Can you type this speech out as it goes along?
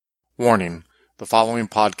Warning: the following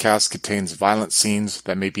podcast contains violent scenes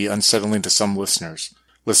that may be unsettling to some listeners.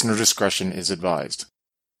 Listener discretion is advised.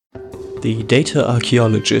 The data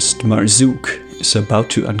archaeologist Marzook is about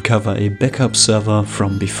to uncover a backup server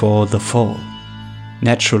from before the fall.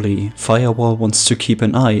 Naturally, Firewall wants to keep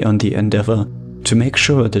an eye on the endeavor to make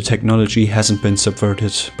sure the technology hasn't been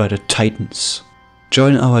subverted by the Titans.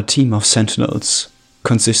 Join our team of Sentinels,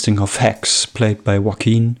 consisting of Hex, played by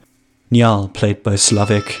Joaquin, Njal, played by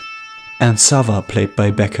Slavik, and Sava, played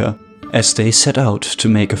by Becker, as they set out to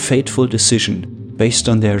make a fateful decision based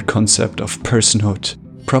on their concept of personhood,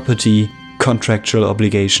 property, contractual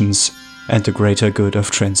obligations, and the greater good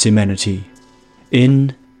of transhumanity.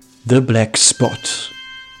 In The Black Spot,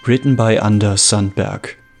 written by Anders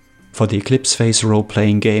Sandberg, for the Eclipse Phase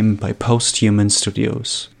role-playing game by Posthuman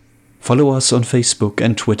Studios. Follow us on Facebook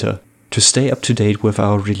and Twitter to stay up to date with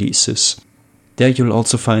our releases. There you'll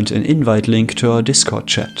also find an invite link to our Discord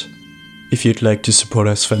chat. If you'd like to support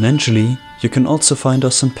us financially, you can also find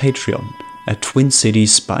us on Patreon at Twin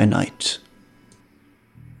Cities by Night.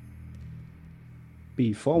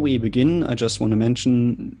 Before we begin, I just want to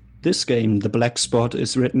mention this game, The Black Spot,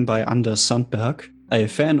 is written by Anders Sandberg, a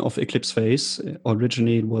fan of Eclipse Phase.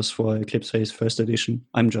 Originally it was for Eclipse Phase 1st edition.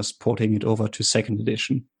 I'm just porting it over to 2nd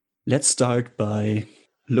edition. Let's start by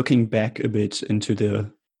looking back a bit into the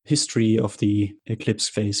history of the Eclipse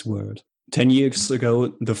Phase world. 10 years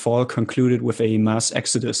ago, the fall concluded with a mass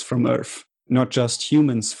exodus from Earth. Not just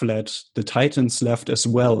humans fled, the Titans left as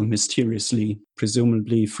well, mysteriously,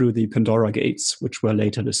 presumably through the Pandora Gates, which were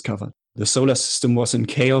later discovered. The solar system was in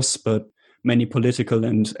chaos, but many political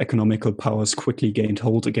and economical powers quickly gained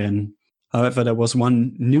hold again. However, there was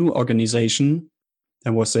one new organization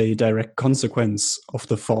that was a direct consequence of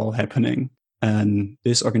the fall happening, and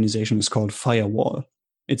this organization is called Firewall.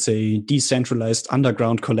 It's a decentralized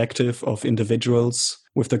underground collective of individuals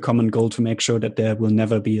with the common goal to make sure that there will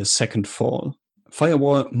never be a second fall.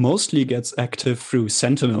 Firewall mostly gets active through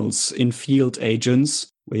Sentinels, in-field agents,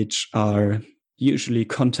 which are usually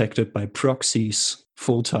contacted by proxies,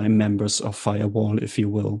 full-time members of Firewall, if you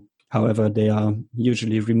will. However, they are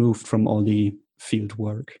usually removed from all the field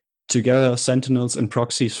work. Together, Sentinels and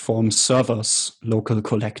proxies form servers, local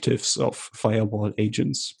collectives of Firewall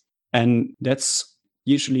agents. And that's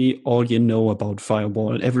usually all you know about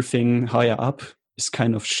Firewall. Everything higher up is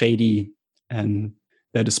kind of shady, and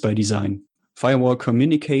that is by design. Firewall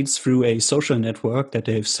communicates through a social network that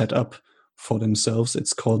they've set up for themselves.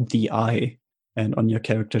 It's called The Eye. And on your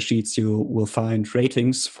character sheets, you will find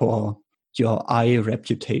ratings for your eye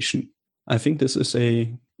reputation. I think this is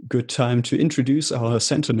a good time to introduce our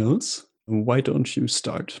Sentinels. Why don't you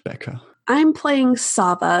start, Becca? I'm playing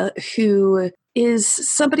Sava, who is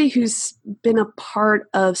somebody who's been a part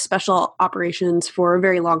of special operations for a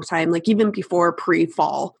very long time, like even before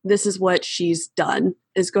pre-fall. This is what she's done,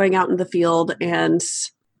 is going out in the field. And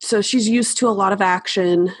so she's used to a lot of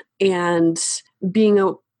action and being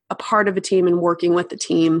a part of a team and working with the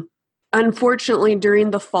team. Unfortunately,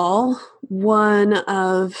 during the fall, one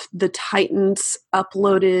of the Titans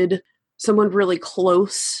uploaded someone really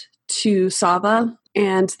close to Sava,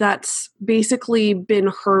 and that's basically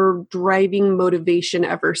been her driving motivation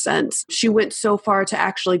ever since. She went so far to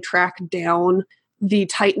actually track down the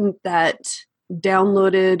Titan that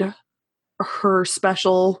downloaded her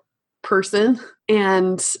special person,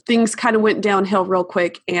 and things kind of went downhill real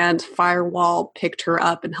quick, and Firewall picked her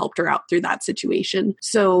up and helped her out through that situation.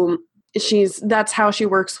 So that's how she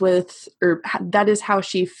works with, or that is how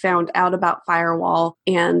she found out about Firewall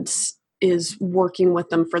and is working with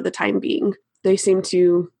them for the time being. They seem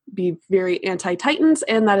to be very anti-Titans,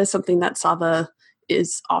 and that is something that Sava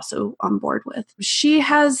is also on board with. She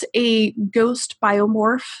has a ghost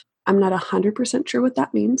biomorph. I'm not 100% sure what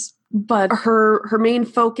that means, but her main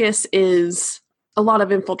focus is a lot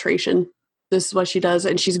of infiltration. This is what she does,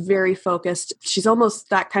 and she's very focused. She's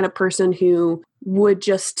almost that kind of person who would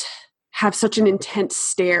just have such an intense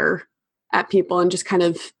stare at people and just kind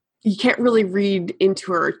of, you can't really read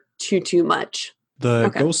into her too much. The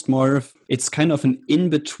ghost morph, it's kind of an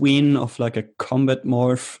in-between of like a combat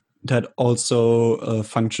morph that also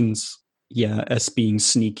functions, as being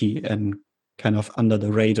sneaky and kind of under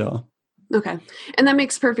the radar. Okay. And that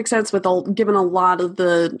makes perfect sense with given a lot of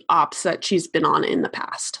the ops that she's been on in the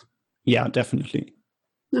past. Yeah, definitely.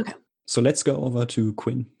 Okay. So let's go over to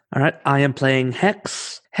Quinn. All right, I am playing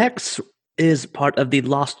Hex. Hex is part of the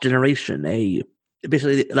Lost Generation,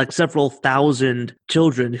 basically like several thousand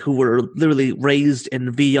children who were literally raised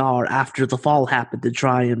in VR after the fall happened to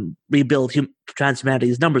try and rebuild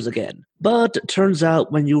transhumanity's numbers again. But it turns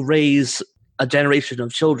out when you raise a generation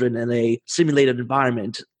of children in a simulated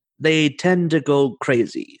environment, they tend to go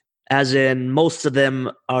crazy. as in most of them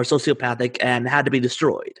are sociopathic and had to be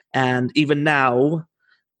destroyed. And even now,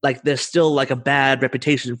 like there's still like a bad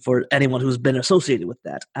reputation for anyone who's been associated with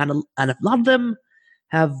that. And a lot of them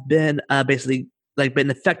have been basically like been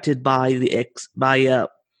affected by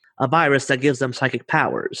a virus that gives them psychic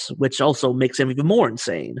powers, which also makes them even more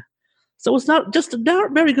insane. So it's not a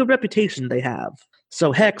very good reputation they have.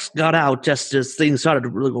 So Hex got out just as things started to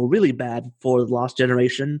go really bad for the Lost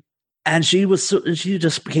Generation, and she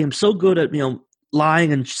just became so good at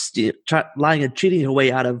lying and cheating her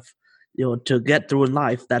way out of to get through in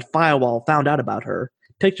life that Firewall found out about her,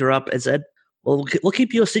 picked her up, and said, "Well, we'll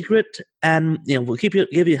keep you a secret, and we'll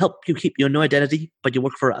help you keep your new identity, but you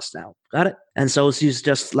work for us now. Got it?" And so she's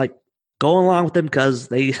just like going along with them because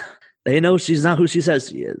they know she's not who she says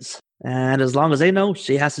she is. And as long as they know,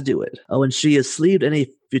 she has to do it. Oh, and she is sleeved in a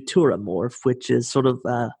Futura morph, which is sort of,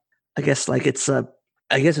 it's like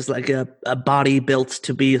a body built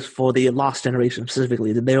to be for the Lost Generation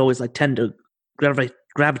specifically. They always like tend to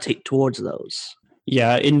gravitate towards those.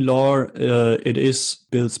 Yeah, in lore, it is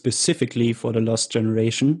built specifically for the Lost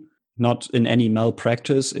Generation, not in any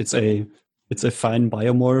malpractice. It's a fine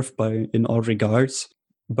biomorph in all regards,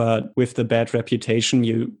 but with the bad reputation,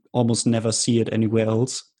 you almost never see it anywhere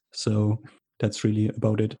else. So that's really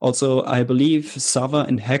about it. Also, I believe Sava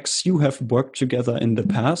and Hex, you have worked together in the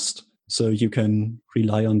past, so you can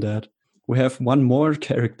rely on that. We have one more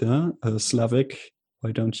character, Slavik.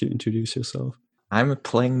 Why don't you introduce yourself? I'm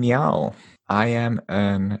playing Niall. I am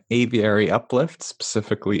an aviary uplift,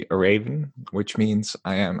 specifically a raven, which means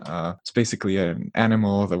I am it's basically an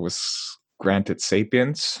animal that was granted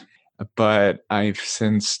sapience. But I've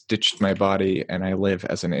since ditched my body and I live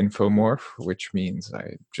as an infomorph, which means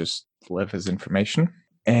I just live as information.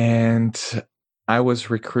 And I was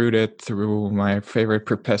recruited through my favorite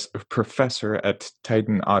professor at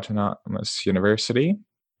Titan Autonomous University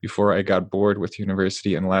before I got bored with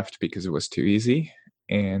university and left because it was too easy.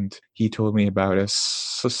 And he told me about a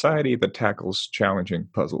society that tackles challenging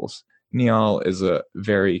puzzles. Niall is a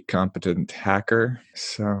very competent hacker,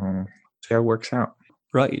 so see how it works out.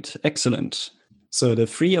 Right, excellent. So the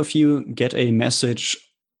three of you get a message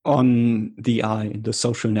on the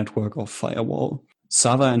social network of Firewall.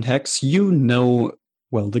 Sava and Hex,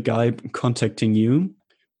 the guy contacting you.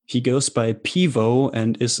 He goes by Pivo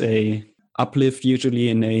and is a uplift, usually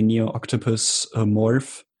in a Neo-Octopus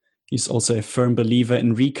morph. He's also a firm believer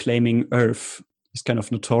in reclaiming Earth. He's kind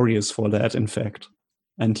of notorious for that, in fact.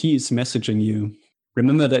 And he is messaging you.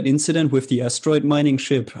 Remember that incident with the asteroid mining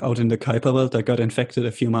ship out in the Kuiper Belt that got infected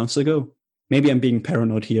a few months ago? Maybe I'm being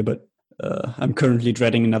paranoid here, but I'm currently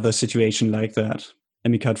dreading another situation like that.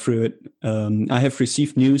 Let me cut through it. I have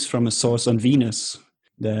received news from a source on Venus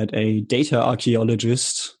that a data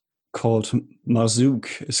archaeologist called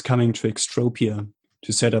Marzook is coming to Extropia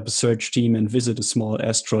to set up a search team and visit a small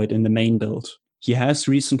asteroid in the main belt. He has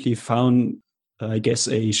recently found,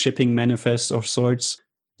 a shipping manifest of sorts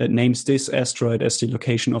that names this asteroid as the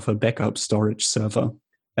location of a backup storage server.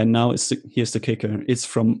 And now here's the kicker. It's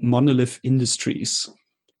from Monolith Industries.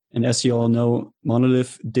 And as you all know,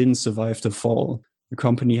 Monolith didn't survive the fall. The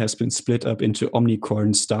company has been split up into Omnicore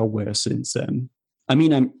and Starware since then. I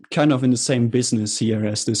mean, I'm kind of in the same business here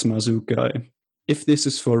as this Marzook guy. If this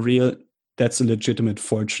is for real, that's a legitimate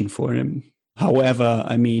fortune for him. However,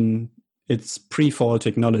 I mean, it's pre-fall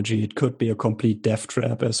technology. It could be a complete death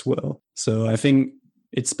trap as well. So I think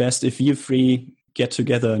it's best if you three get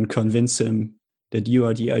together and convince him that you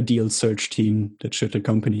are the ideal search team that should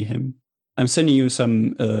accompany him. I'm sending you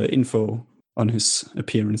some info on his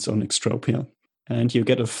appearance on Extropia. And you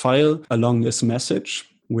get a file along this message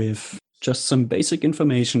with just some basic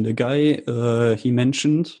information. The guy he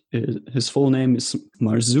mentioned, his full name is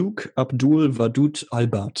Marzook Abdul Wadud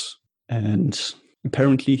Albat. And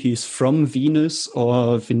apparently he's from Venus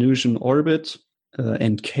or Venusian orbit.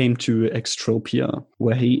 And came to Extropia,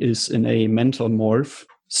 where he is in a mental morph,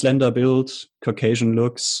 slender build, Caucasian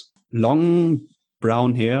looks, long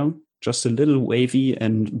brown hair, just a little wavy,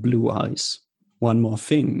 and blue eyes. One more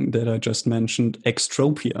thing that I just mentioned,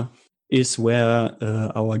 Extropia is where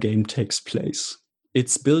our game takes place.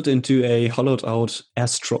 It's built into a hollowed-out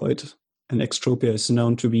asteroid, and Extropia is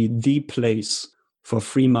known to be the place for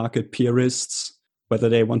free market purists, whether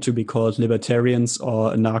they want to be called libertarians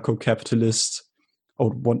or anarcho-capitalists, or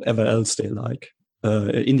whatever else they like.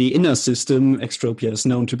 In the inner system, Extropia is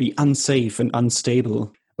known to be unsafe and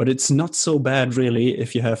unstable, but it's not so bad, really,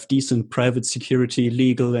 if you have decent private security,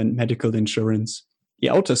 legal, and medical insurance. The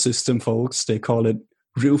outer system, folks, they call it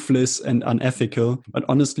ruthless and unethical, but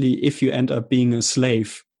honestly, if you end up being a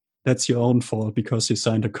slave, that's your own fault because you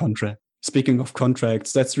signed a contract. Speaking of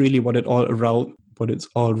contracts, that's really what it all what it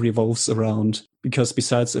all revolves around. Because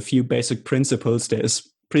besides a few basic principles, there is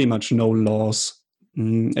pretty much no laws.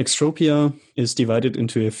 Extropia is divided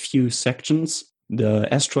into a few sections. The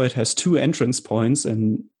asteroid has 2 entrance points,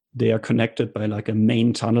 and they are connected by like a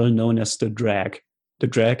main tunnel known as the drag. The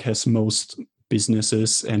drag has most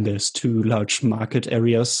businesses, and there's 2 large market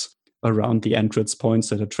areas around the entrance points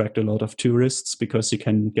that attract a lot of tourists because you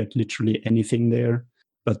can get literally anything there.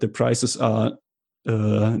 But the prices are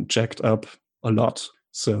jacked up a lot.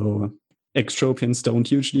 So extropians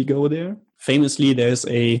don't usually go there. Famously, there's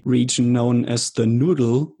a region known as the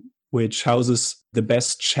Noodle, which houses the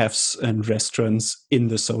best chefs and restaurants in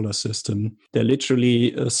the solar system. There are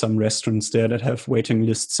literally some restaurants there that have waiting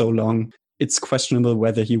lists so long, it's questionable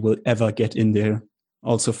whether you will ever get in there.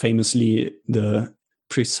 Also famously, the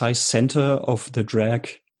precise center of the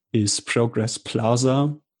drag is Progress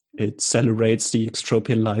Plaza. It celebrates the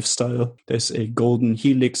extropian lifestyle. There's a golden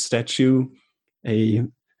helix statue, a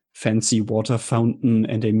fancy water fountain,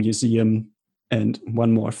 and a museum. And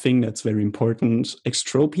one more thing that's very important,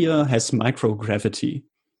 Extropia has microgravity,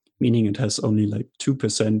 meaning it has only like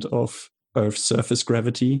 2% of Earth's surface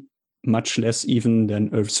gravity, much less even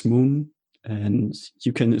than Earth's moon. And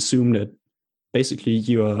you can assume that basically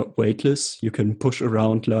you are weightless. You can push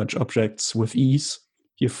around large objects with ease.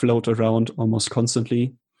 You float around almost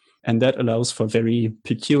constantly. And that allows for very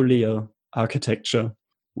peculiar architecture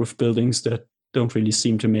with buildings that don't really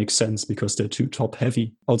seem to make sense because they're too top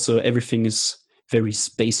heavy. Also, everything is very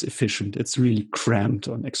space efficient. It's really cramped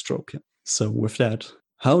on Extropia. So with that,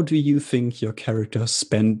 how do you think your characters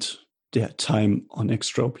spend their time on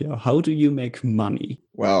Extropia? How do you make money?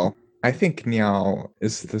 Well, I think Niall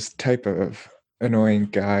is this type of annoying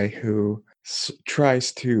guy who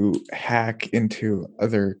tries to hack into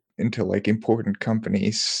like important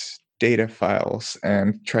companies' data files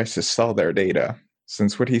and tries to sell their data.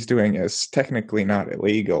 Since what he's doing is technically not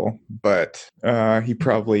illegal, but he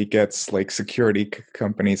probably gets like security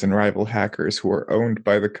companies and rival hackers who are owned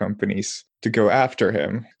by the companies to go after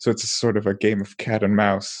him. So it's a sort of a game of cat and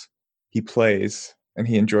mouse he plays, and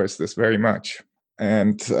he enjoys this very much.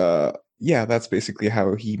 And yeah, that's basically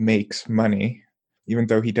how he makes money, even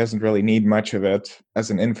though he doesn't really need much of it as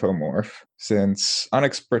an infomorph. Since on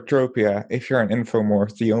Extropia, if you're an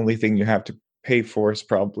infomorph, the only thing you have to pay for is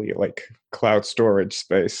probably like cloud storage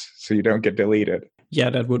space, so you don't get deleted.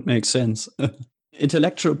 Yeah, that would make sense.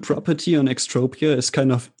 Intellectual property on Extropia is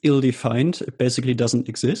kind of ill-defined. It basically doesn't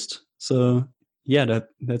exist. So yeah,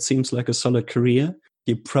 that seems like a solid career.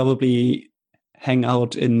 You probably hang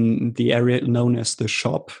out in the area known as the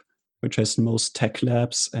shop, which has most tech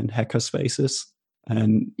labs and hacker spaces.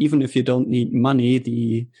 And even if you don't need money,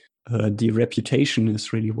 the reputation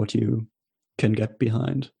is really what you can get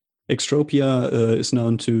behind. Extropia is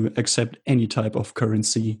known to accept any type of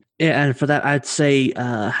currency. Yeah, and for that, I'd say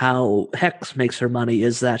how Hex makes her money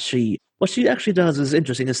is that what she actually does is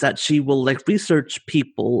interesting, is that she will like research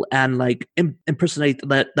people and like impersonate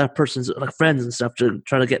that person's like friends and stuff to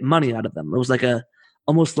try to get money out of them. It was like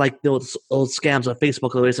almost like those old scams on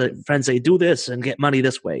Facebook where friends say, do this and get money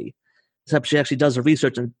this way. Except she actually does her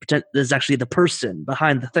research and pretend there's actually the person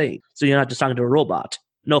behind the thing. So you're not just talking to a robot.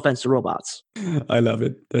 No offense to robots. I love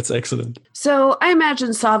it. That's excellent. So I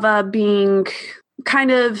imagine Sava being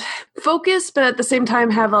kind of focused, but at the same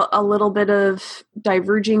time have a little bit of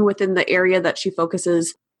diverging within the area that she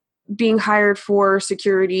focuses. Being hired for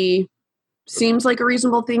security seems like a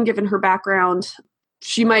reasonable thing given her background.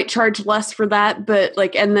 She might charge less for that, but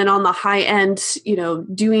like, and then on the high end,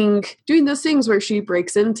 doing those things where she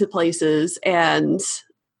breaks into places and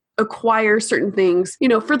acquire certain things,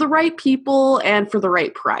 for the right people and for the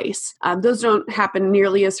right price. Those don't happen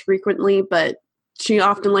nearly as frequently, but she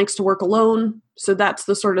often likes to work alone. So that's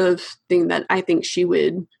the sort of thing that I think she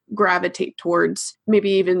would gravitate towards, maybe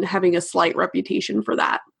even having a slight reputation for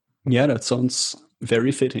that. Yeah, that sounds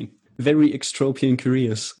very fitting. Very Extropian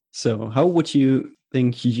careers. So how would you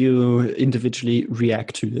think you individually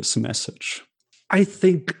react to this message? I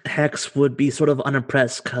think Hex would be sort of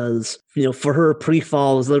unimpressed because, for her,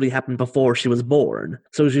 pre-fall has literally happened before she was born.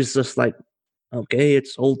 So she's just like, okay,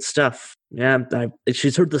 it's old stuff. Yeah,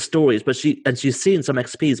 she's heard the stories, but she's seen some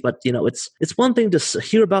XPs, but, it's one thing to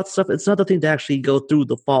hear about stuff. It's another thing to actually go through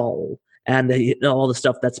the fall and all the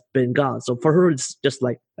stuff that's been gone. So for her, it's just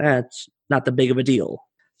like, it's not that big of a deal.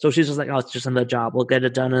 So she's just like, oh, it's just another job. We'll get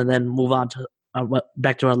it done and then move on to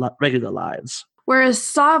back to our regular lives. Whereas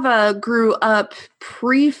Sava grew up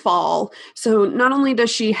pre-fall, so not only does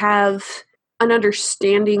she have an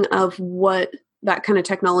understanding of what that kind of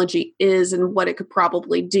technology is and what it could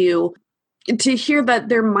probably do, to hear that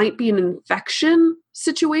there might be an infection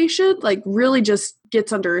situation, like really just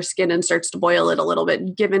gets under her skin and starts to boil it a little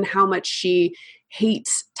bit, given how much she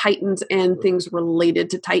hates Titans and things related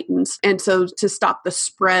to Titans. And so to stop the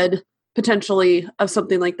spread potentially of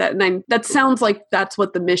something like that, and that sounds like that's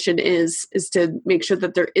what the mission is to make sure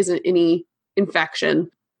that there isn't any infection.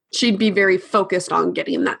 She'd be very focused on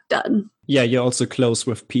getting that done. Yeah, you're also close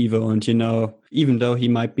with Pivo, and even though he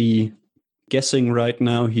might be guessing right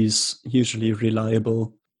now, he's usually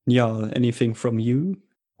reliable. Yeah, anything from you?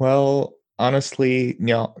 Well, honestly,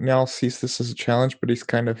 Nyal sees this as a challenge, but he's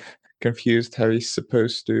kind of confused how he's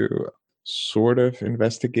supposed to sort of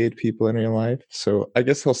investigate people in real life. So I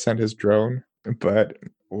guess he'll send his drone,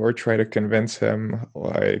 or try to convince him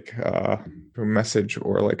like through message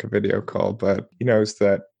or like a video call. But he knows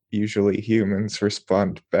that usually humans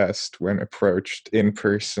respond best when approached in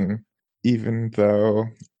person, even though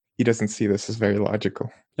he doesn't see this as very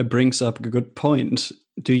logical. It brings up a good point.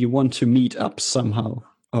 Do you want to meet up somehow?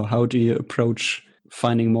 Or how do you approach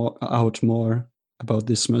finding out more about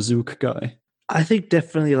this Mazook guy? I think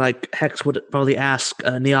definitely like Hex would probably ask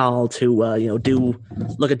Niall to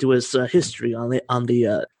look into his history on the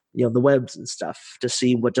the webs and stuff to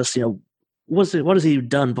see what what has he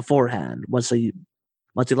done beforehand? What's he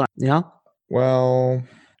like? Yeah. Well,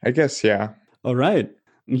 I guess yeah. All right.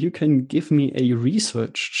 You can give me a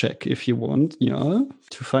research check if you want,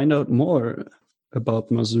 to find out more about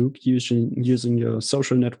Mazook using your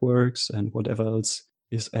social networks and whatever else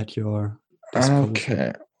is at your disposal.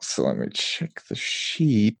 Okay, so let me check the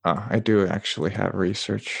sheet. I do actually have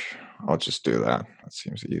research. I'll just do that. That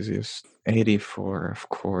seems the easiest. 84, of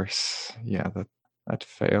course. Yeah, that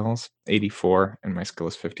fails. 84, and my skill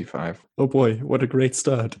is 55. Oh boy, what a great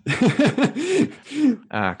start.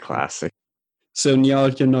 Classic. So now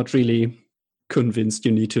you're not really convinced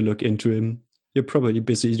you need to look into him. You're probably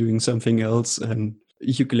busy doing something else, and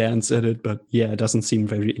you glance at it, but yeah, it doesn't seem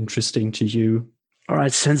very interesting to you. All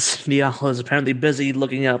right, since Niall is apparently busy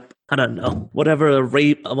looking up, I don't know, whatever a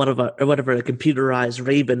computerized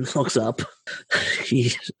raven looks up,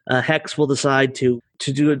 Hex will decide to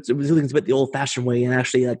do things a bit the old-fashioned way and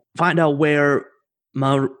actually find out where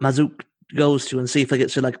Mazook goes to and see if she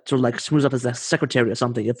smooths up as a secretary or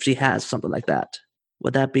something, if she has something like that.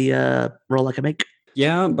 Would that be a role I can make?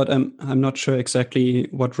 Yeah, but I'm not sure exactly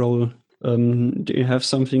what role. Do you have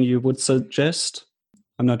something you would suggest?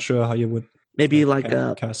 I'm not sure how you would maybe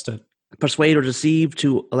cast it. Persuade or deceive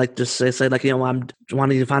to just say I'm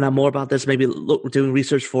wanting to find out more about this. Maybe doing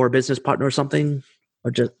research for a business partner or something. Or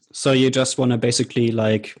just so you just want to basically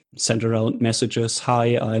send around messages.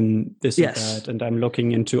 Hi, I'm this and that, and I'm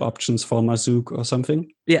looking into options for Mazook or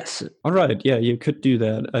something. Yes. All right. Yeah, you could do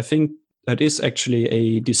that. I think that is actually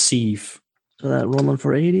a deceive. So that rolling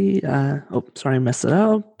for 80. I messed it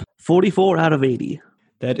up. 44 out of 80.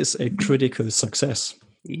 That is a critical success.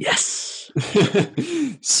 Yes.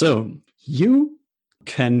 So you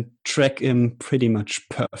can track him pretty much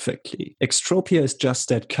perfectly. Extropia is just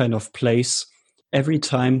that kind of place. Every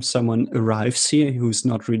time someone arrives here who's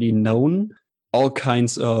not really known, all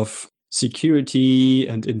kinds of security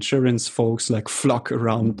and insurance folks flock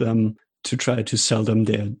around them to try to sell them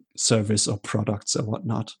their service or products or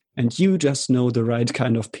whatnot. And you just know the right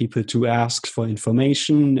kind of people to ask for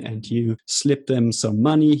information, and you slip them some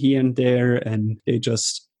money here and there, and they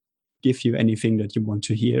just give you anything that you want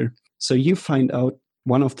to hear. So you find out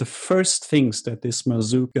one of the first things that this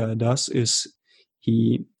Mazook does is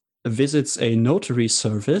he visits a notary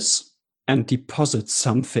service and deposits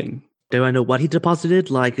something. Do I know what he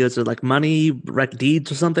deposited? Is it money, rec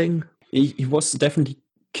deeds or something? He was definitely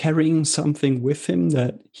carrying something with him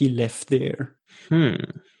that he left there.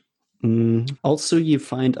 Also, you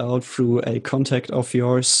find out through a contact of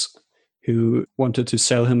yours who wanted to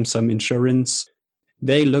sell him some insurance.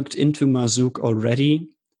 They looked into Mazook already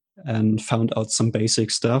and found out some basic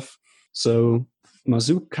stuff. So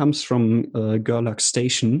Mazook comes from Gerlach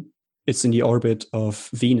Station. It's in the orbit of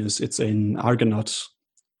Venus. It's an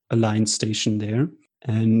Argonaut-aligned station there.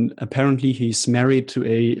 And apparently he's married to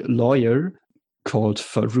a lawyer called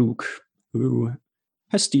Farouk, who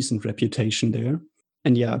has decent reputation there.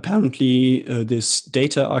 And yeah, apparently this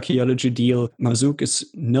data archaeology deal, Mazook is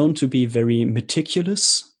known to be very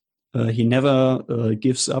meticulous. He never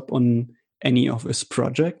gives up on any of his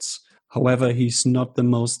projects. However, he's not the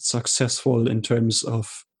most successful in terms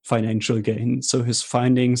of financial gain. So his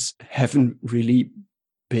findings haven't really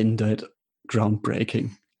been that groundbreaking.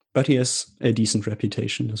 But he has a decent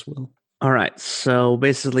reputation as well. All right. So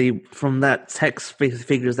basically, from that, text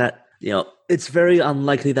figures that it's very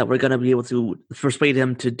unlikely that we're going to be able to persuade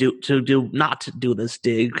him to not do this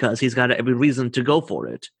dig, because he's got every reason to go for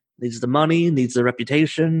it. Needs the money, needs the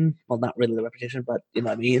reputation. Well, not really the reputation, but you know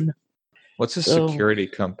what I mean. What's his So- security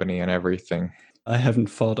company and everything? I haven't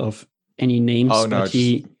thought of any names, Oh, no, but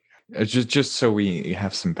he. It's just so we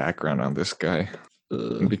have some background on this guy.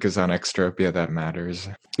 Uh, Because on Extropia that matters.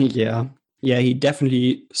 yeah. Yeah, he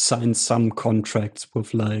definitely signed some contracts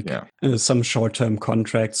with like Yeah. some short-term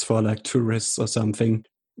contracts for like tourists or something.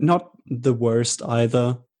 Not the worst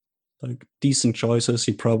either. Like decent choices.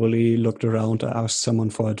 He probably looked around and asked someone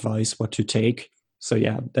for advice what to take. So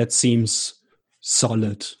yeah, that seems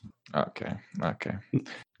solid. Okay.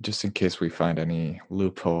 Just in case we find any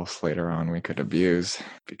loopholes later on we could abuse,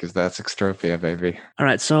 because that's Extropia, baby. All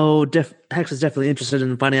right, so Hex is definitely interested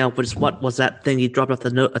in finding out what was that thing he dropped off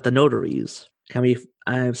at the notaries. Can we?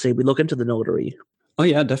 I say we look into the notary. Oh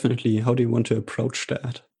yeah, definitely. How do you want to approach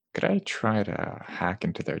that? Could I try to hack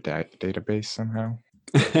into their database somehow?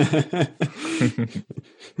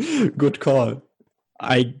 Good call.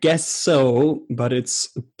 I guess so, but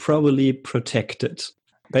it's probably protected.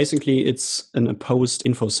 Basically, it's an opposed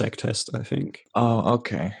InfoSec test, I think. Oh,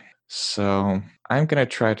 okay. So I'm going to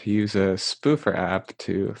try to use a spoofer app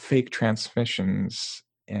to fake transmissions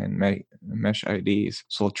and mesh IDs.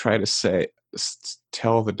 So I'll try to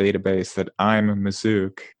tell the database that I'm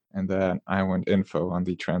Mazook and that I want info on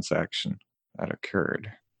the transaction that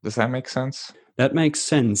occurred. Does that make sense? That makes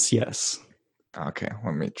sense, yes. Okay,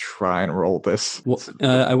 let me try and roll this. Well,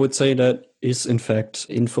 I would say that is, in fact,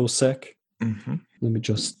 InfoSec. Mm-hmm. Let me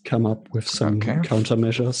just come up with some Okay.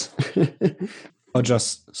 countermeasures. Or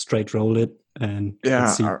just straight roll it and Yeah,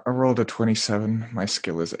 let's see. I rolled a 27. My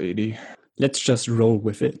skill is 80. Let's just roll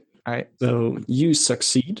with it. I So you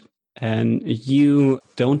succeed and you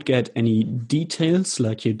don't get any details,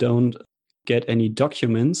 like you don't get any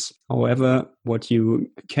documents. However, what you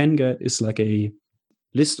can get is like a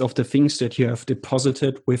list of the things that you have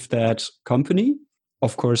deposited with that company.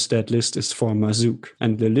 Of course, that list is for Mazook.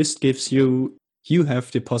 And the list gives you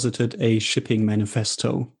have deposited a shipping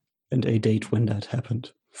manifesto and a date when that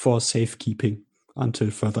happened for safekeeping until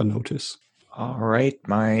further notice. All right,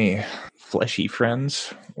 my fleshy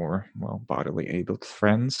friends, or, well, bodily abled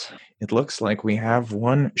friends. It looks like we have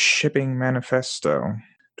one shipping manifesto.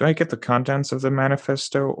 Do I get the contents of the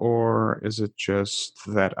manifesto, or is it just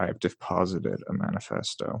that I've deposited a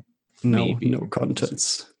manifesto? Maybe. No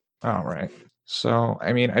contents. All right. So,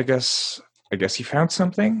 I mean, I guess he found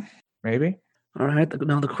something, maybe? All right.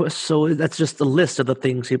 Now the quest. So that's just the list of the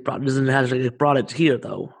things he brought. It doesn't actually brought it here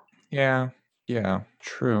though. Yeah,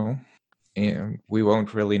 true. And we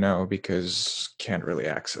won't really know because can't really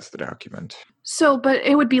access the document. So, but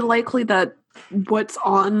it would be likely that what's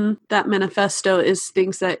on that manifesto is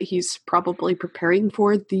things that he's probably preparing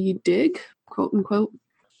for the dig, quote unquote.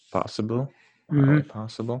 Possible. Mhm. Highly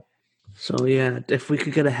possible. So yeah, if we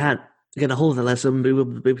could get a hold of the lesson, we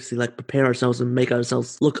would basically like prepare ourselves and make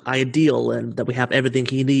ourselves look ideal, and that we have everything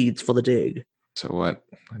he needs for the dig. So what?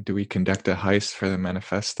 Do we conduct a heist for the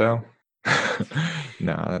manifesto?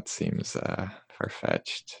 No, that seems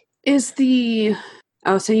far-fetched. Is the...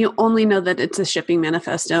 Oh, so you only know that it's a shipping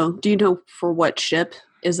manifesto. Do you know for what ship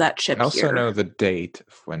is that ship I also here? know the date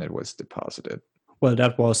of when it was deposited. Well,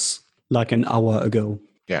 that was like an hour ago.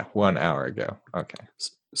 Yeah, 1 hour ago. Okay.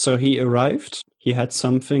 So he arrived. He had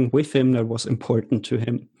something with him that was important to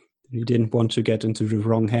him. He didn't want to get into the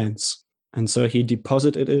wrong hands. And so he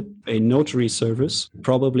deposited it, a notary service,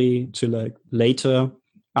 probably to like later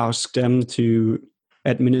ask them to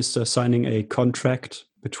administer signing a contract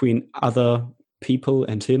between other people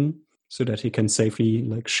and him so that he can safely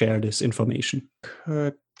like share this information.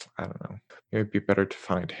 I don't know. It would be better to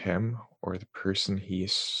find him or the person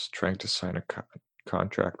he's trying to sign a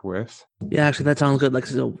contract with. Yeah, actually, that sounds good. Like,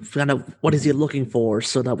 so find out what is he looking for,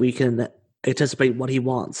 so that we can anticipate what he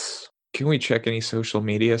wants. Can we check any social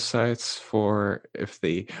media sites for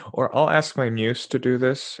or I'll ask my muse to do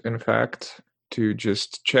this, in fact, to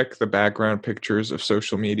just check the background pictures of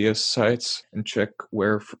social media sites and check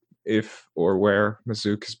where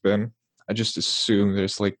Mazook has been. I just assume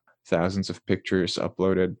there's like thousands of pictures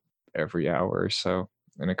uploaded every hour or so.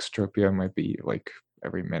 And Extropia might be like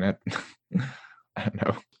every minute. I don't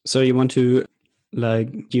know. So you want to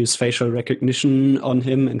like use facial recognition on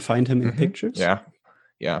him and find him in pictures?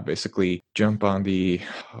 Yeah, basically jump on the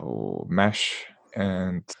mesh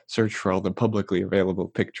and search for all the publicly available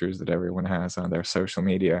pictures that everyone has on their social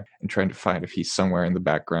media and trying to find if he's somewhere in the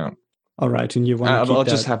background. All right, and you want to I'll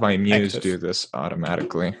just have my muse active. do this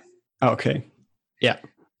automatically. Okay. Yeah.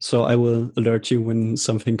 So I will alert you when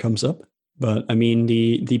something comes up. But I mean,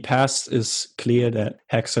 the past is clear that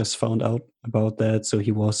Hex has found out about that. So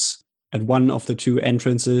he was at one of the two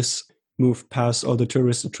entrances, moved past all the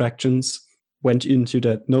tourist attractions, went into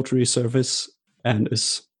that notary service, and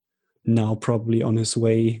is now probably on his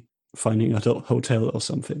way finding a hotel or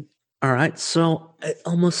something. All right, so it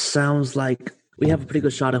almost sounds like we have a pretty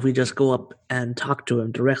good shot if we just go up and talk to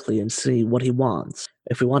him directly and see what he wants,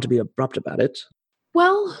 if we want to be abrupt about it.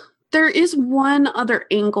 Well, there is one other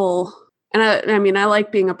angle, and I mean, I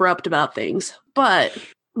like being abrupt about things, but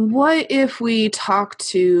what if we talk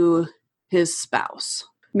to his spouse?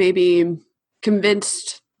 Maybe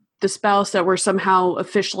convinced the spouse that we're somehow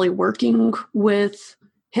officially working with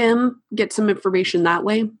him, get some information that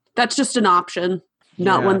way. That's just an option,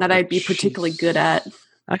 not one that I'd be particularly good at.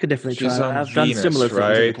 I could definitely try. She's on I've Venus, done similar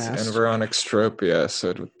right? things in the past. And we're on Extropia,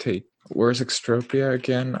 so it would take... Where's Extropia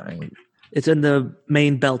again? It's in the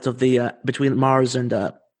main belt of the between Mars and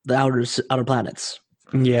the outer planets.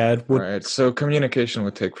 Yeah, it would. Right, so communication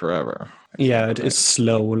would take forever. Yeah, it is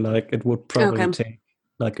slow. Like it would probably take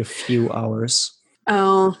like a few hours.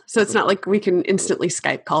 Oh, so it's not like we can instantly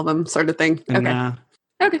Skype call them, sort of thing. Okay. Nah.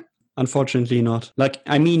 Okay. Unfortunately, not. Like,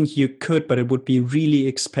 I mean, you could, but it would be really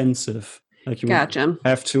expensive. Like, you would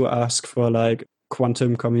have to ask for like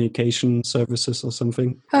quantum communication services or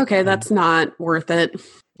something. Okay, that's not worth it.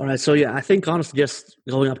 All right, so yeah, I think honestly, just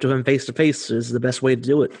going up to him face to face is the best way to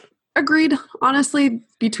do it. Agreed. Honestly,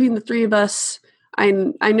 between the three of us, I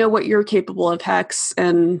know what you're capable of, Hex,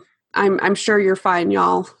 and I'm sure you're fine,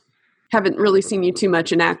 y'all. Haven't really seen you too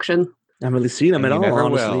much in action. I haven't really seen him at all,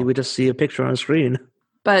 honestly. Will. We just see a picture on a screen.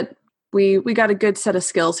 But we got a good set of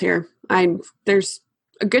skills here. There's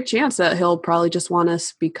a good chance that he'll probably just want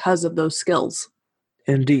us because of those skills.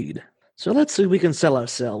 Indeed. So let's see if we can sell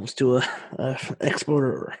ourselves to a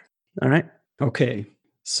explorer. All right? Okay.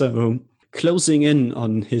 So closing in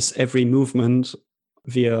on his every movement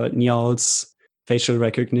via Niall's facial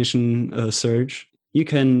recognition search, you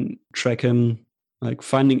can track him, like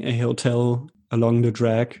finding a hotel along the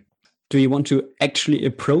drag. Do you want to actually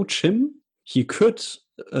approach him? You could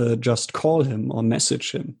just call him or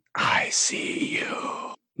message him. I see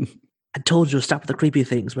you. I told you to stop with the creepy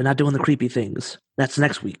things. We're not doing the creepy things. That's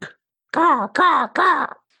next week.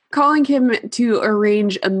 Calling him to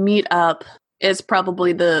arrange a meetup is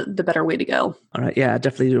probably the better way to go. All right, yeah,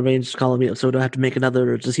 definitely arrange to call a meetup so we don't have to make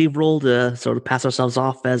another deceive roll to sort of pass ourselves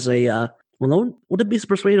off as a... would it be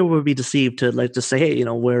persuaded or would it be deceived to like just say, hey, you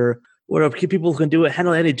know, we're people who can do it,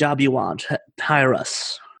 handle any job you want, hire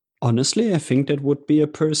us? Honestly, I think that would be a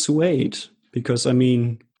persuade, because I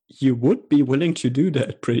mean, you would be willing to do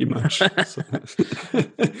that pretty much.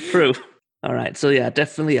 True. All right, so yeah,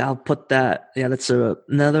 definitely I'll put that. Yeah, that's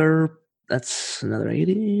another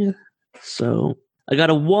 80. So I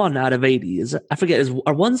got a 1 out of 80. I forget,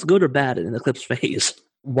 are ones good or bad in the Eclipse phase?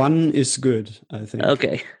 1 is good, I think.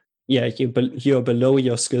 Okay. Yeah, you're below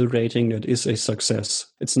your skill rating. That is a success.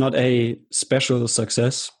 It's not a special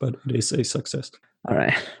success, but it is a success. All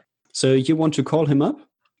right. So you want to call him up?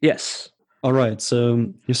 Yes. All right. So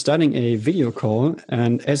you're starting a video call,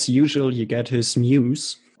 and as usual, you get his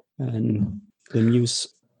muse, and the muse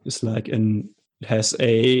is like it has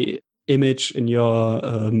a image in your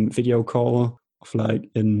video call of like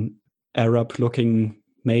an Arab-looking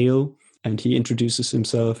male, and he introduces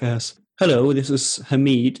himself as, "Hello, this is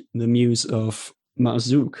Hamid, the muse of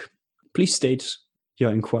Marzouk. Please state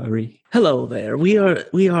your inquiry." Hello there. We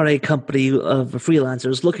are a company of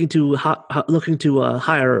freelancers looking to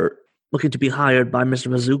be hired by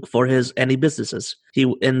Mr. Marzouk for his any businesses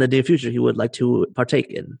in the near future he would like to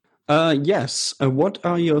partake in. Yes. What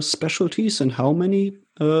are your specialties and how many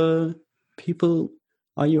people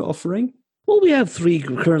are you offering? Well, we have three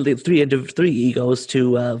egos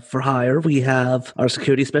for hire. We have our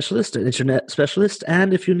security specialist, an internet specialist,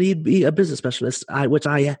 and if you need be a business specialist, which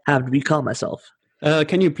I have to call myself.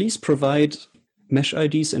 Can you please provide mesh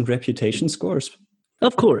IDs and reputation scores?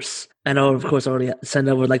 Of course. And of course, already send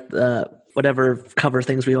over like whatever cover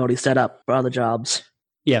things we already set up for other jobs.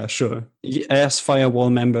 Yeah, sure. As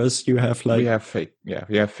firewall members, you have like... We have fake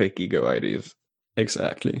ego IDs.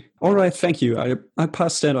 Exactly. All right, thank you. I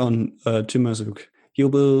pass that on to Marzouk. You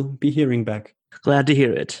will be hearing back. Glad to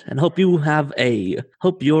hear it, and hope your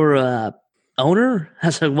owner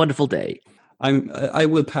has a wonderful day. I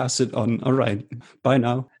will pass it on. All right. Bye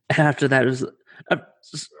now. After that, was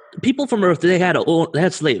people from Earth. They had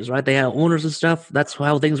slaves, right? They had owners and stuff. That's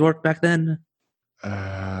how things worked back then.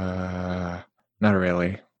 Not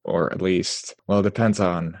really, or at least, well, it depends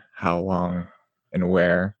on how long and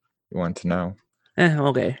where you want to know.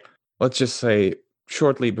 Okay. Let's just say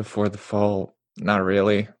shortly before the fall, not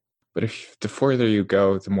really. But if the further you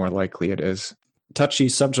go, the more likely it is. Touchy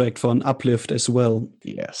subject for an uplift as well.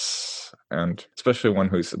 Yes, and especially one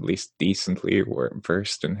who's at least decently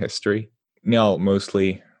versed in history. Niall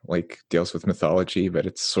mostly deals with mythology, but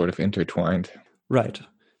it's sort of intertwined. Right.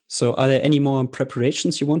 So are there any more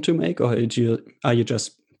preparations you want to make, or are you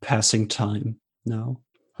just passing time now?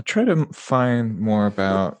 I'll try to find more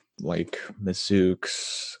about like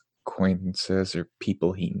Mazook's acquaintances or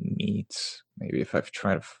people he meets. Maybe if I've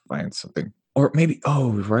tried to find something. Or maybe,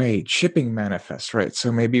 oh, right, shipping manifest, right.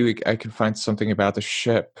 So maybe I can find something about the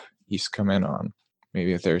ship he's come in on.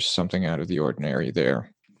 Maybe if there's something out of the ordinary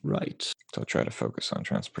there. Right. So I'll try to focus on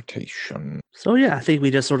transportation. So yeah, I think we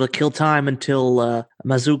just sort of kill time until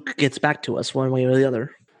Mazook gets back to us one way or the other.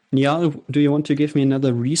 Niall, do you want to give me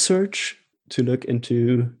another research to look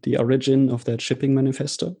into the origin of that shipping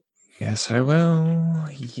manifesto? Yes, I will.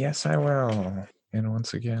 Yes, I will. And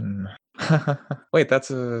once again... Wait, that's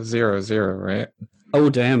a 0-0, right? Oh,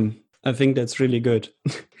 damn. I think that's really good.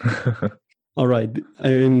 All right.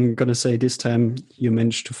 I'm going to say this time you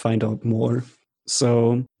managed to find out more.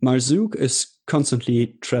 So Marzook is constantly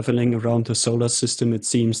traveling around the solar system, it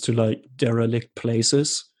seems, to like derelict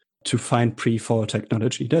places to find pre-fall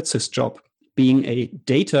technology. That's his job. Being a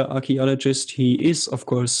data archaeologist, he is, of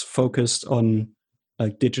course, focused on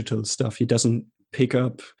like digital stuff. He doesn't pick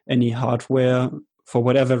up any hardware for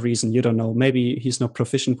whatever reason. You don't know. Maybe he's not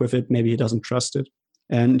proficient with it. Maybe he doesn't trust it.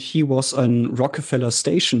 And he was on Rockefeller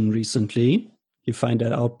Station recently. You find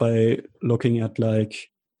that out by looking at like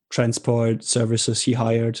transport services he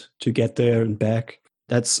hired to get there and back.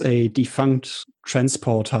 That's a defunct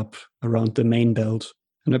transport hub around the main belt.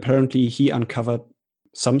 And apparently he uncovered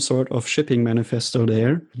some sort of shipping manifesto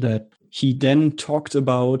there that he then talked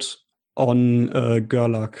about on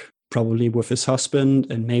Gerlach, probably with his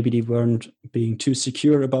husband, and maybe they weren't being too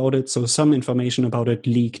secure about it. So some information about it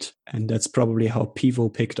leaked, and that's probably how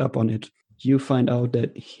Pivo picked up on it. You find out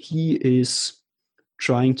that he is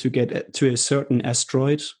trying to get to a certain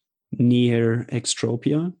asteroid near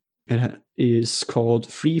Extropia. It is called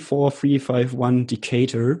 34351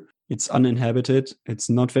 Decatur. It's uninhabited. It's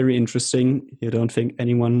not very interesting. You don't think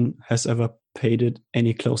anyone has ever paid it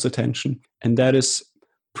any close attention. And that is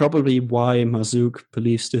probably why Marzook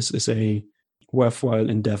believes this is a worthwhile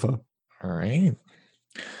endeavor. All right.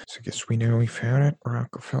 So I guess we know we found it.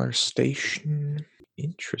 Rockefeller Station.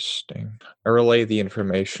 Interesting. I relay the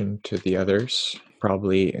information to the others,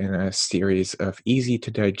 probably in a series of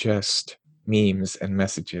easy-to-digest memes and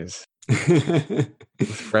messages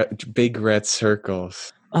with big red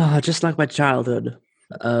circles. Just like my childhood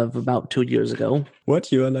of about 2 years ago.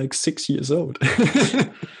 What? You are like 6 years old.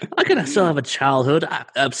 I can still have a childhood.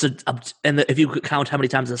 And if you count how many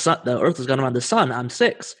times the Earth has gone around the sun, I'm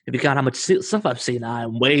 6. If you count how much stuff I've seen,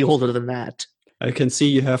 I'm way older than that. I can see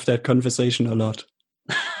you have that conversation a lot.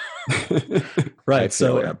 Right, I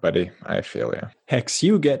feel ya, buddy. I feel ya. Hex,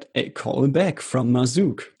 you get a call back from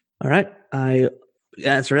Marzook. All right, I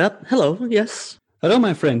answer up. Hello, yes. Hello,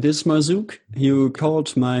 my friend. This is Marzook. You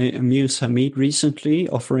called my Muse Hamid recently,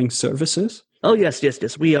 offering services. Oh yes.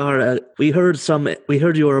 We are. We heard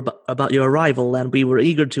about your arrival, and we were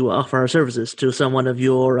eager to offer our services to someone of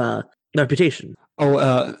your reputation.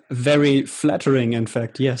 Oh, very flattering. In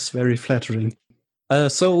fact, yes, very flattering.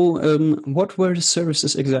 So, what were the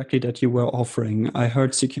services exactly that you were offering? I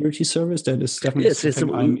heard security service. That is definitely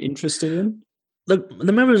something I'm interested in.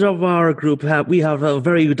 The members of our group have a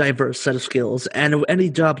very diverse set of skills, and any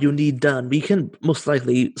job you need done, we can most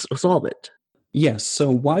likely solve it. Yes, so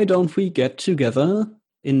why don't we get together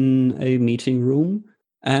in a meeting room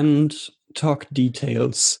and talk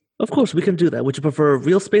details? Of course, we can do that. Would you prefer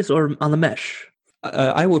real space or on the mesh?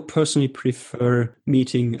 I would personally prefer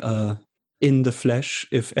meeting in the flesh,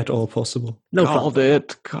 if at all possible. No Called problem.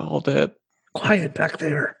 Called it. Quiet back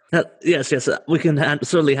there. Yes, we can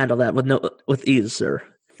certainly handle that with ease, sir.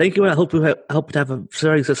 Thank you, and I hope to have a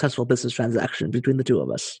very successful business transaction between the two of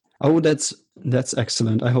us. Oh, that's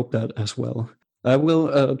excellent. I hope that as well. I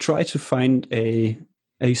will try to find a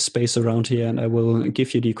space around here, and I will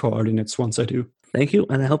give you the coordinates once I do. Thank you,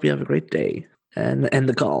 and I hope you have a great day. And end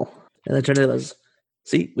the call. And then Tornadoes.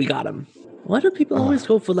 See, we got him. Why do people always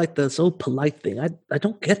go for like the so polite thing? I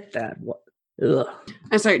don't get that. What? Ugh.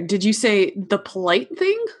 I'm sorry, did you say the polite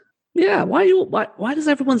thing? Yeah, why does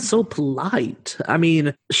everyone so polite? I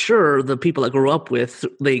mean, sure, the people I grew up with,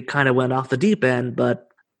 they kind of went off the deep end,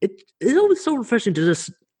 but it's always so refreshing to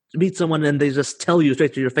just meet someone and they just tell you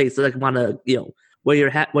straight to your face that they want to, wear your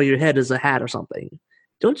head as a hat or something.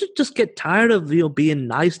 Don't you just get tired of being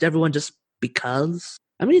nice to everyone just because?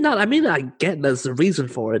 I get there's a reason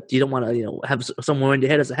for it. You don't want to have someone wearing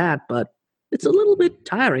your head as a hat, but it's a little bit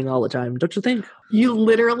tiring all the time, don't you think? You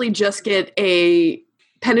literally just get a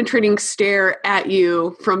penetrating stare at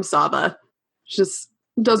you from Saba. Just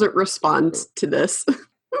doesn't respond to this.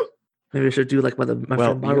 Maybe I should do like my friend Well,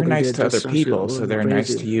 you're Bartleby nice did, to other just people, so go they're nice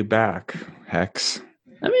crazy. to you back, Hex.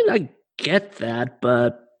 I mean, I get that,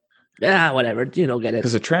 but whatever. You don't get it.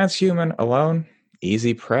 Because a transhuman alone,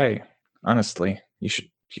 easy prey. Honestly, you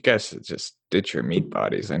guys should just ditch your meat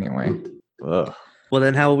bodies anyway. Ugh. Well,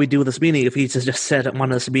 then how will we do this meeting if he just said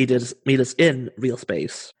want us to meet us in real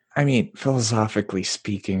space? I mean, philosophically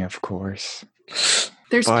speaking, of course.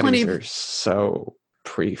 There's Bodies are so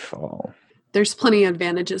pre-fall. There's plenty of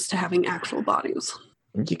advantages to having actual bodies.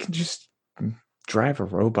 You can just drive a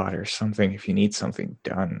robot or something if you need something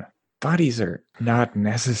done. Bodies are not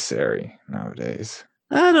necessary nowadays.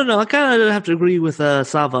 I don't know. I kind of have to agree with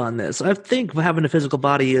Sava on this. I think having a physical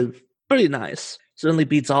body is pretty nice. Certainly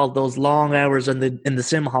beats all those long hours in the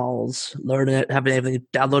sim halls, learning it, having everything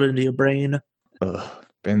downloaded into your brain. Ugh,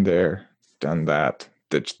 been there, done that,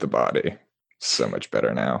 ditched the body. So much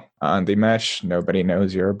better now. On the mesh, nobody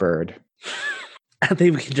knows you're a bird. I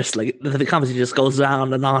think we can just the conversation just goes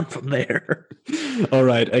on and on from there. All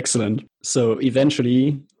right, excellent. So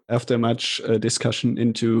eventually, after much discussion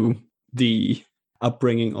into the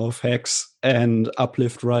upbringing of Hex and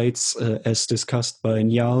uplift rights as discussed by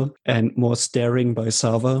Nyal and more staring by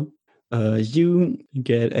Sava, you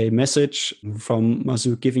get a message from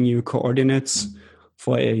Mazu giving you coordinates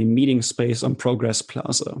for a meeting space on Progress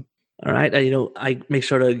Plaza. All right, I make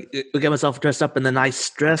sure to get myself dressed up in the nice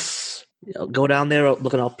dress. Go down there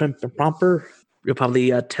looking all prim and proper. You'll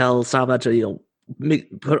probably tell Sava to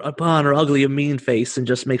put on her ugly and mean face and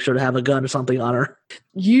just make sure to have a gun or something on her.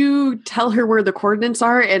 You tell her where the coordinates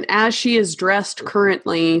are, and as she is dressed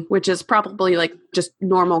currently, which is probably like just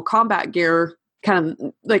normal combat gear, kind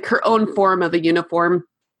of like her own form of a uniform,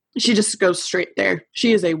 she just goes straight there.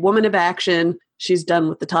 She is a woman of action. She's done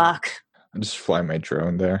with the talk. I'll just fly my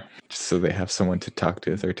drone there, just so they have someone to talk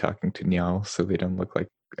to if they're talking to Nyal, so they don't look like,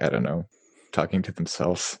 I don't know, talking to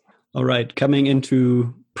themselves. All right, coming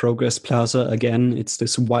into Progress Plaza again, it's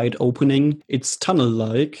this wide opening. It's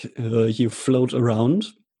tunnel-like. You float around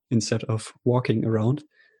instead of walking around.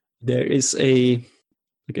 There is a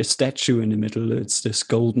statue in the middle. It's this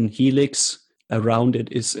golden helix. Around it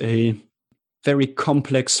is a very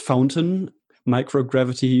complex fountain.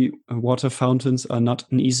 Microgravity water fountains are not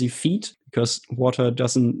an easy feat because water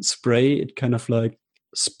doesn't spray. It kind of like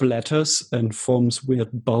splatters and forms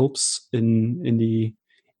weird bulbs in the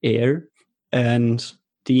air. And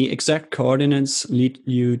the exact coordinates lead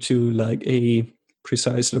you to like a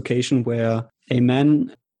precise location where a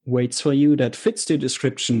man waits for you that fits the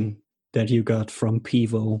description that you got from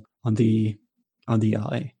Pivo on the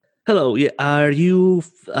eye. Hello, are you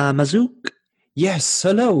Mazook? Yes,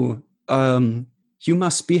 hello. You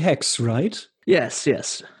must be Hex, right?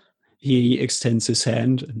 Yes. He extends his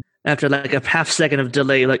hand. After like a half second of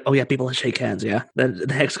delay, like, oh yeah, people shake hands, yeah. Then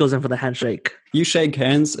the Hex goes in for the handshake. You shake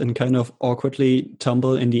hands and kind of awkwardly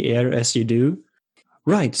tumble in the air as you do.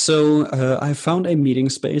 Right, so I found a meeting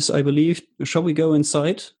space, I believe. Shall we go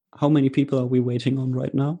inside? How many people are we waiting on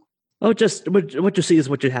right now? Oh, just what you see is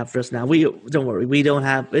what you have for us now. We don't worry. We don't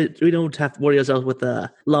have to worry ourselves with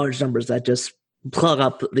large numbers that just plug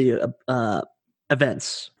up the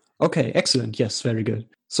events. Okay, excellent. Yes, very good.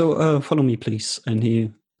 So follow me, please. And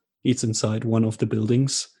he leads inside one of the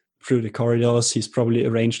buildings through the corridors. He's probably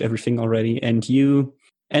arranged everything already. And you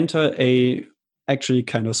enter a actually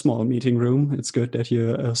kind of small meeting room. It's good that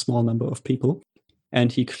you're a small number of people.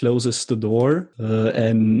 And he closes the door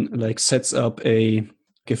and like sets up a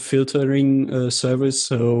filtering service.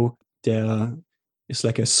 So there is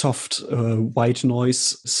like a soft white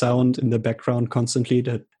noise sound in the background constantly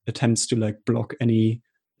that attempts to like block any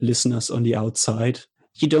listeners on the outside.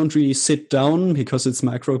 You don't really sit down because it's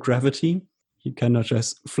microgravity. You cannot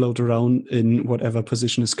just float around in whatever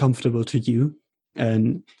position is comfortable to you.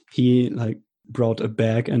 And he like brought a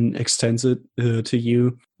bag and extends it to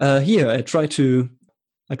you. Here, I try to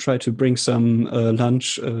bring some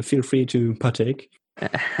lunch. Feel free to partake.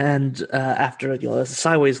 And after a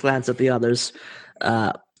sideways glance at the others,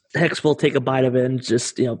 Hex will take a bite of it and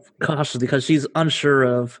just cautiously, because she's unsure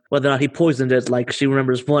of whether or not he poisoned it. Like she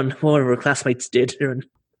remembers one of her classmates did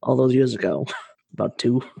all those years ago, about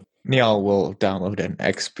 2. Nyal will download an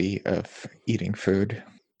XP of eating food.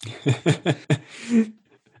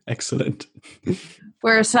 Excellent.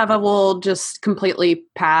 Where Sava will just completely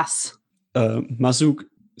pass. Mazook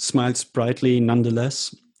smiles brightly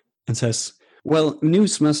nonetheless and says, well,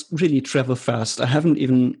 news must really travel fast. I haven't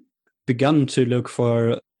even begun to look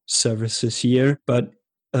for services here, but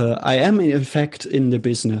I am in fact in the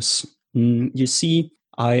business. You see,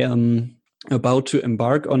 I am about to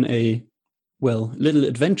embark on a, little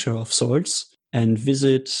adventure of sorts and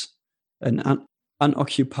visit an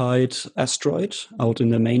unoccupied asteroid out in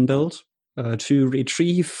the main belt to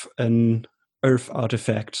retrieve an Earth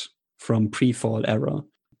artifact from pre-fall era.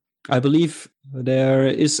 I believe there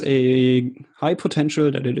is a high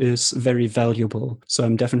potential that it is very valuable. So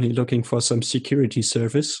I'm definitely looking for some security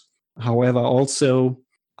service. However, also,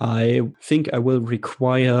 I think I will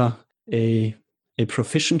require a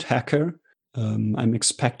proficient hacker. I'm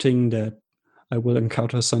expecting that I will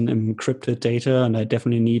encounter some encrypted data, and I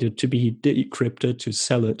definitely need it to be decrypted to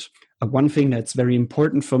sell it. One thing that's very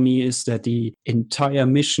important for me is that the entire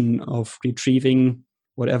mission of retrieving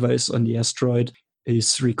whatever is on the asteroid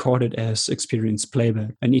is recorded as experience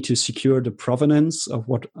playback. I need to secure the provenance of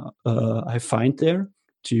what I find there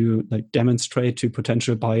to demonstrate to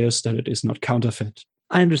potential buyers that it is not counterfeit.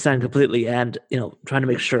 I understand completely, and trying to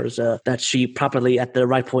make sure that she properly at the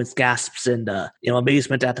right points gasps in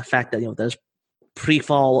amazement at the fact that there's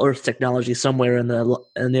pre-fall Earth technology somewhere in the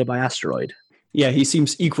nearby asteroid. Yeah, he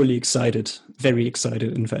seems equally excited, very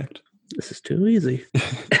excited, in fact. This is too easy.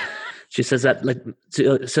 She says that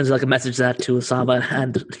sends a message that to Asaba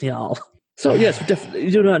and Niall. So yes,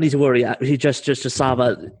 you do not need to worry. He just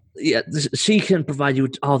Asaba. Yeah, she can provide you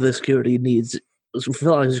with all the security needs.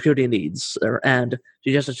 Fulfill all the security needs, and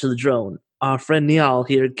she gestures to the drone. Our friend Niall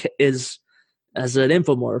here is as an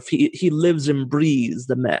infomorph. He lives and breathes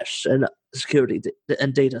the mesh and security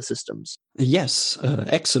and data systems. Yes,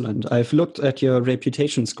 excellent. I've looked at your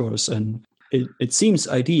reputation scores, and it seems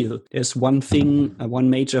ideal. There's one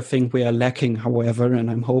major thing we are lacking, however,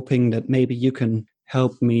 and I'm hoping that maybe you can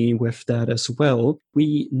help me with that as well.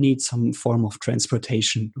 We need some form of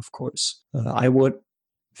transportation, of course. I would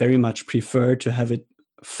very much prefer to have it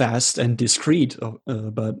fast and discreet,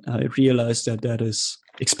 but I realize that is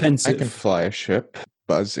expensive. I can fly a ship,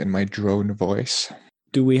 buzz in my drone voice.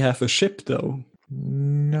 Do we have a ship, though?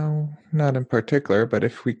 No, not in particular, but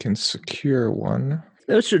if we can secure one...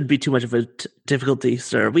 That shouldn't be too much of a difficulty,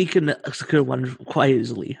 sir. We can secure one quite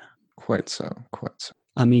easily. Quite so.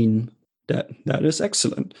 I mean, that is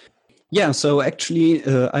excellent. Yeah, so actually,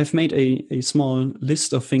 I've made a small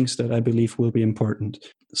list of things that I believe will be important.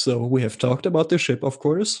 So we have talked about the ship, of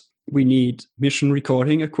course. We need mission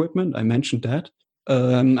recording equipment. I mentioned that.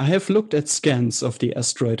 I have looked at scans of the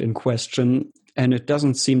asteroid in question, and it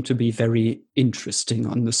doesn't seem to be very interesting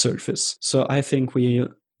on the surface. So I think we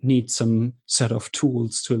need some set of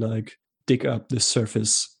tools to dig up the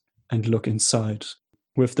surface and look inside.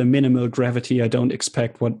 With the minimal gravity, I don't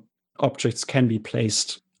expect what objects can be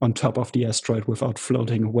placed on top of the asteroid without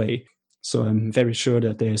floating away. So I'm very sure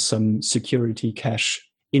that there's some security cache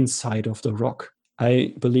inside of the rock.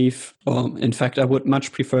 I believe, or in fact, I would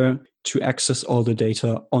much prefer to access all the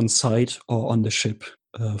data on site or on the ship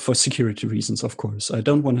for security reasons, of course. I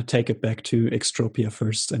don't want to take it back to Extropia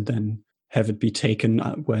first and then have it be taken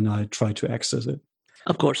when I try to access it.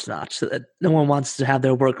 Of course not. No one wants to have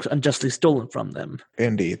their work unjustly stolen from them.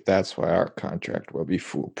 Indeed, that's why our contract will be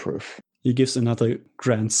foolproof. He gives another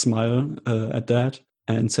grand smile at that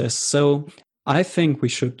and says, so I think we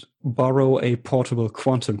should borrow a portable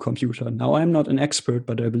quantum computer. Now, I'm not an expert,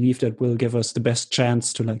 but I believe that will give us the best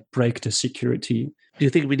chance to break the security. Do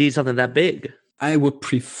you think we need something that big? I would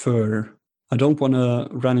prefer. I don't want to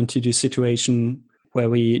run into the situation where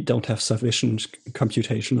we don't have sufficient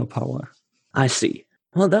computational power. I see.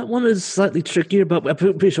 Well, that one is slightly trickier, but I'm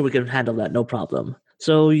pretty sure we can handle that, no problem.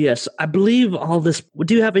 So yes, I believe all this.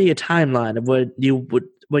 Do you have a timeline of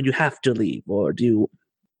when you have to leave, or do you?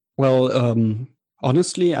 Well,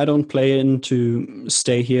 honestly, I don't plan to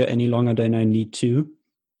stay here any longer than I need to.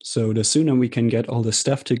 So the sooner we can get all the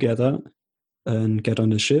stuff together and get on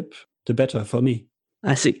the ship, the better for me.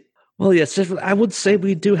 I see. Well, yes, I would say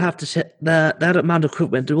we do have to set that amount of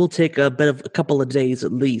equipment. It will take a couple of days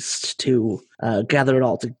at least to gather it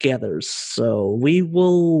all together. So we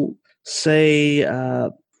will say,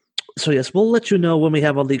 yes, we'll let you know when we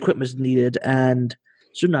have all the equipment needed, and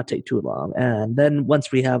it should not take too long. And then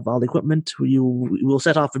once we have all the equipment, we will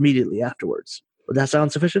set off immediately afterwards. Would that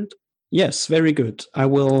sound sufficient? Yes, very good. I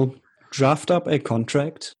will draft up a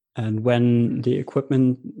contract, and when the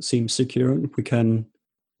equipment seems secure, we can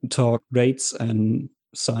talk rates and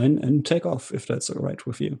sign and take off, if that's all right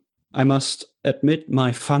with you. I must admit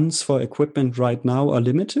my funds for equipment right now are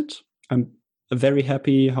limited. I'm very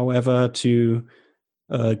happy, however, to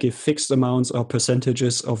give fixed amounts or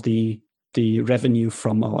percentages of the revenue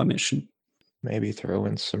from our mission. Maybe throw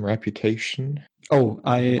in some reputation. Oh,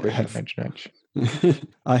 I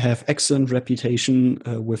have excellent reputation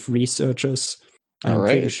with researchers. All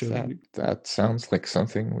right, sure that sounds like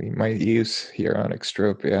something we might use here on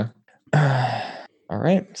Extropia. All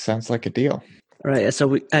right, sounds like a deal. All right,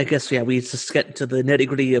 so I guess we just get to the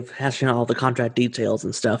nitty-gritty of hashing out all the contract details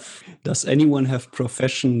and stuff. Does anyone have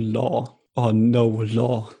profession law or no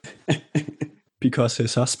law? Because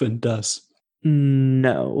his husband does.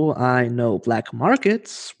 No, I know black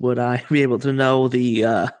markets. Would I be able to know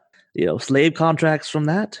the slave contracts from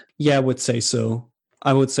that? Yeah, I would say so.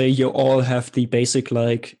 I would say you all have the basic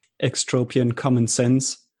like extropian common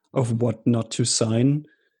sense of what not to sign,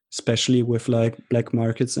 especially with like black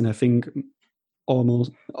markets. And I think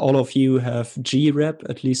almost all of you have G-Rep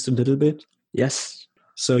at least a little bit. Yes.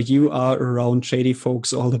 So you are around shady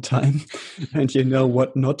folks all the time and you know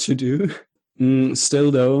what not to do.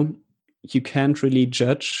 Still though, you can't really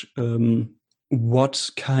judge what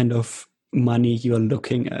kind of money you're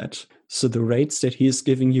looking at. So the rates that he's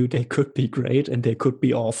giving you, they could be great and they could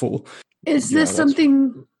be awful. Is this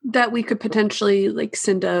something that we could potentially like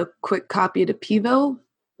send a quick copy to Pivo?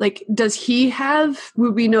 Like,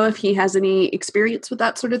 would we know if he has any experience with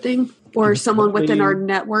that sort of thing? Or someone within our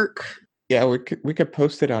network? Yeah, we could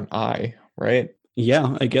post it on right?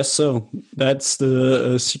 Yeah, I guess so. That's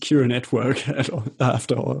the secure network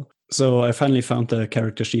after all. So I finally found the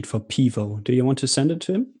character sheet for Pivo. Do you want to send it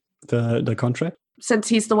to him, the contract? Since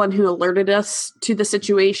he's the one who alerted us to the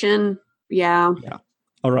situation, yeah.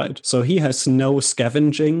 All right. So he has no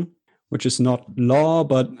scavenging, which is not law,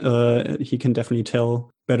 but he can definitely tell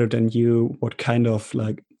better than you what kind of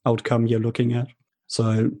like outcome you're looking at. So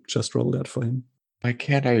I'll just roll that for him. Why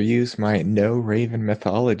can't I use my no Raven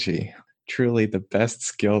mythology? Truly the best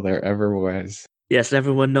skill there ever was. Yes,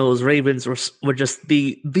 everyone knows ravens were just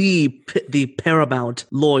the paramount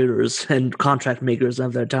lawyers and contract makers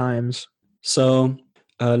of their times. So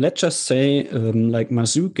let's just say like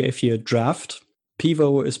Mazook gave you a draft.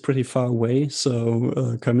 Pivo is pretty far away,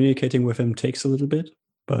 so communicating with him takes a little bit.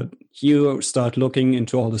 But you start looking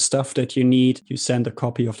into all the stuff that you need. You send a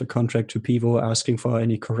copy of the contract to Pivo asking for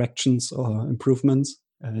any corrections or improvements.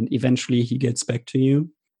 And eventually he gets back to you.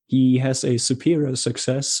 He has a superior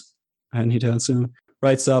success. And he tells him,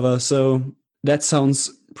 right, Sava, so that sounds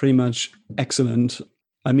pretty much excellent.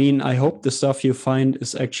 I mean, I hope the stuff you find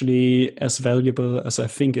is actually as valuable as I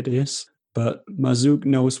think it is. But Mazook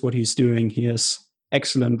knows what he's doing. He has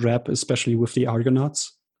excellent rep, especially with the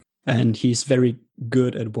Argonauts. And he's very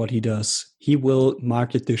good at what he does. He will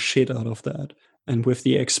market the shit out of that. And with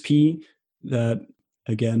the XP, that,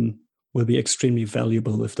 again, will be extremely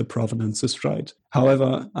valuable if the provenance is right.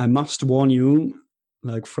 However, I must warn you,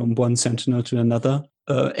 like from one sentinel to another,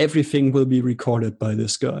 everything will be recorded by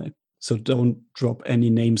this guy. So don't drop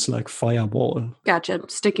any names like Firewall. Gotcha.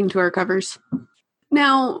 Sticking to our covers.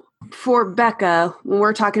 Now, for Becca, when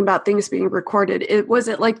we're talking about things being recorded, was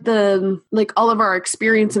it like all of our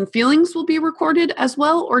experience and feelings will be recorded as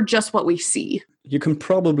well, or just what we see? You can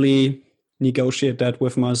probably negotiate that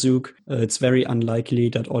with Mazook. It's very unlikely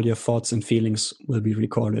that all your thoughts and feelings will be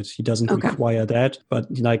recorded. He doesn't require that, but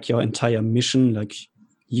like your entire mission, like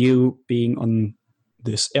you being on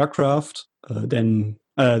this aircraft,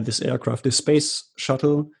 this space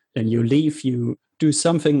shuttle, then you leave, you do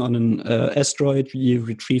something on an asteroid, you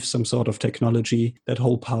retrieve some sort of technology, that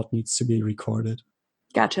whole part needs to be recorded.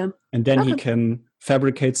 Gotcha. And then he can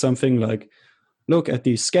fabricate something like, look at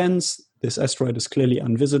these scans, this asteroid is clearly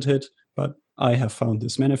unvisited, but I have found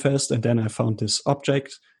this manifest, and then I found this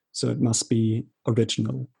object, so it must be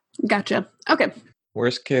original. Gotcha. Okay.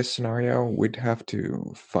 Worst case scenario, we'd have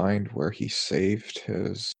to find where he saved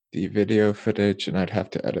the video footage, and I'd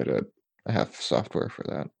have to edit it. I have software for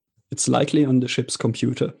that. It's likely on the ship's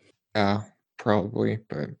computer. Yeah, probably,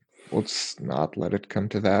 but let's not let it come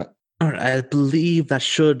to that. All right, I believe that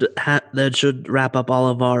should wrap up all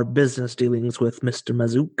of our business dealings with Mr.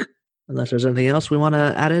 Mazook. Unless there's anything else we want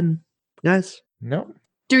to add in, guys? No.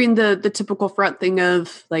 Doing the typical front thing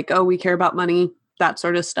of like, oh, we care about money, that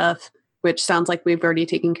sort of stuff, which sounds like we've already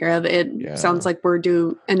taken care of. It sounds like we're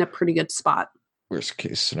in a pretty good spot. Worst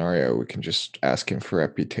case scenario, we can just ask him for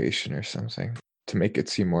reputation or something to make it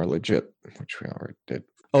seem more legit, which we already did.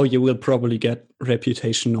 Oh, you will probably get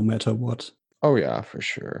reputation no matter what. Oh yeah, for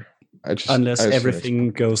sure. Unless everything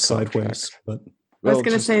goes sideways. But I was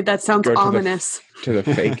going to say that sounds ominous. To the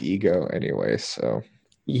fake ego anyway, so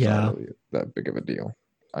yeah, not really that big of a deal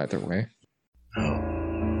either way. Oh,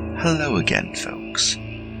 hello again, folks.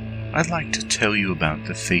 I'd like to tell you about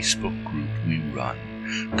the Facebook group we run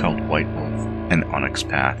called White Wolf and Onyx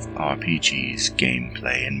Path RPGs,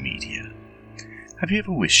 Gameplay and Media. Have you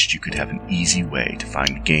ever wished you could have an easy way to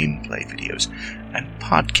find gameplay videos and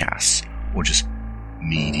podcasts, or just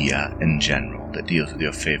media in general that deals with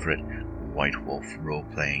your favorite White Wolf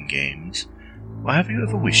role-playing games? Or have you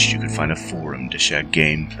ever wished you could find a forum to share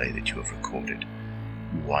gameplay that you have recorded?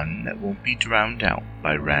 One that won't be drowned out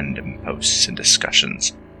by random posts and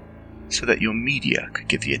discussions, so that your media could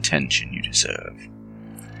get the attention you deserve.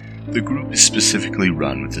 The group is specifically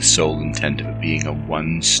run with the sole intent of it being a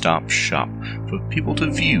one-stop shop for people to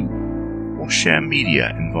view or share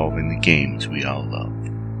media involving the games we all love.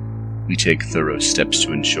 We take thorough steps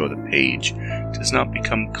to ensure the page does not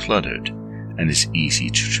become cluttered and is easy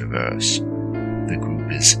to traverse. The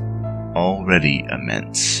group is already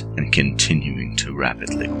immense and continuing to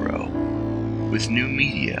rapidly grow, with new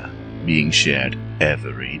media being shared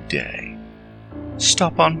every day.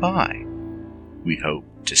 Stop on by. We hope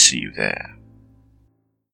to see you there.